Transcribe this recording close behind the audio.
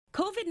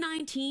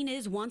COVID-19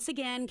 is once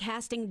again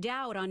casting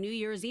doubt on New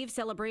Year's Eve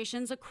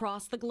celebrations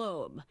across the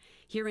globe.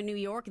 Here in New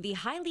York, the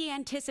highly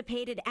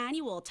anticipated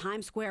annual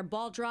Times Square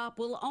ball drop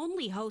will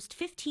only host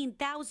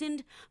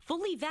 15,000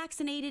 fully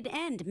vaccinated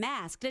and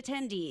masked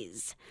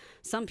attendees.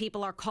 Some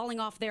people are calling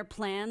off their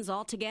plans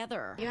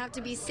altogether. You have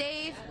to be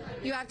safe.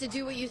 You have to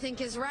do what you think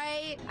is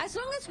right. As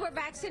long as we're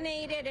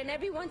vaccinated and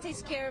everyone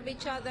takes care of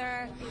each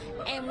other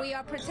and we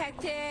are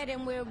protected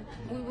and we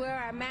wear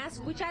our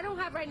mask, which I don't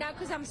have right now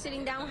because I'm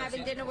sitting down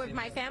having dinner with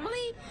my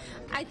family,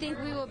 I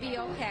think we will be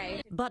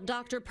okay. But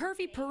Dr.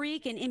 Purvi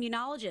Parikh, an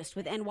immunologist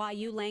with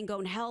NYU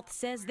Langone Health,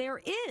 says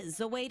there is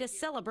a way to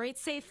celebrate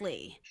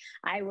safely.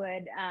 I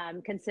would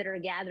consider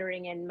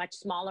gathering in much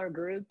smaller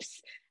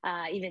groups,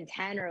 even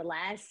 10 or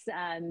less,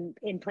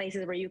 in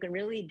places where you can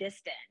really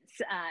distance,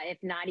 if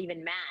not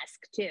even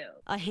mask too.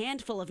 A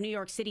handful of New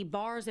York City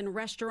bars and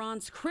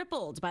restaurants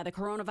crippled by the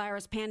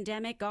coronavirus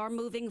pandemic are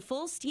moving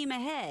full steam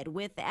ahead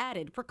with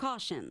added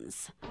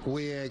precautions.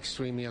 We're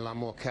extremely a lot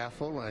more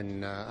careful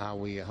in how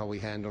we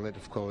handle it.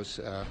 Of course,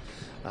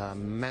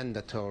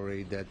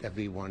 mandatory that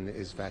everyone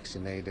is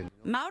vaccinated.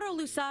 Mauro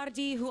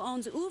Lusardi, who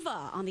owns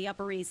Uva on the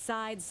Upper East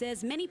Side,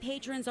 says many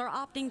patrons are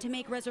opting to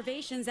make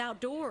reservations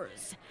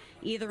outdoors,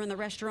 either in the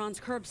restaurant's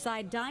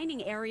curbside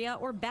dining area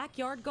or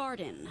backyard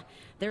garden.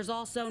 There's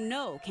also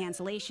no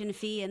cancellation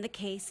fee in the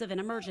case of an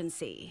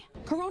emergency.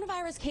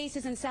 Coronavirus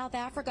cases in South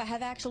Africa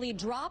have actually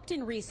dropped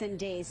in recent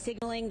days,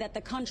 signaling that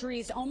the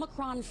country's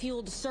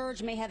Omicron-fueled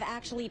surge may have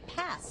actually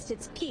passed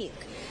its peak.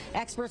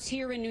 Experts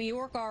here in New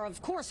York are,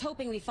 of course,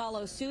 hoping we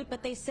follow suit,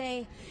 but they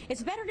say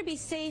it's better to be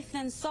safe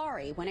than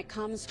sorry when it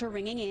comes to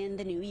ringing in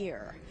the new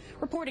year.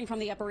 Reporting from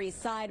the Upper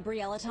East Side,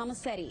 Briella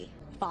Tomasetti,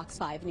 Fox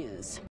 5 News.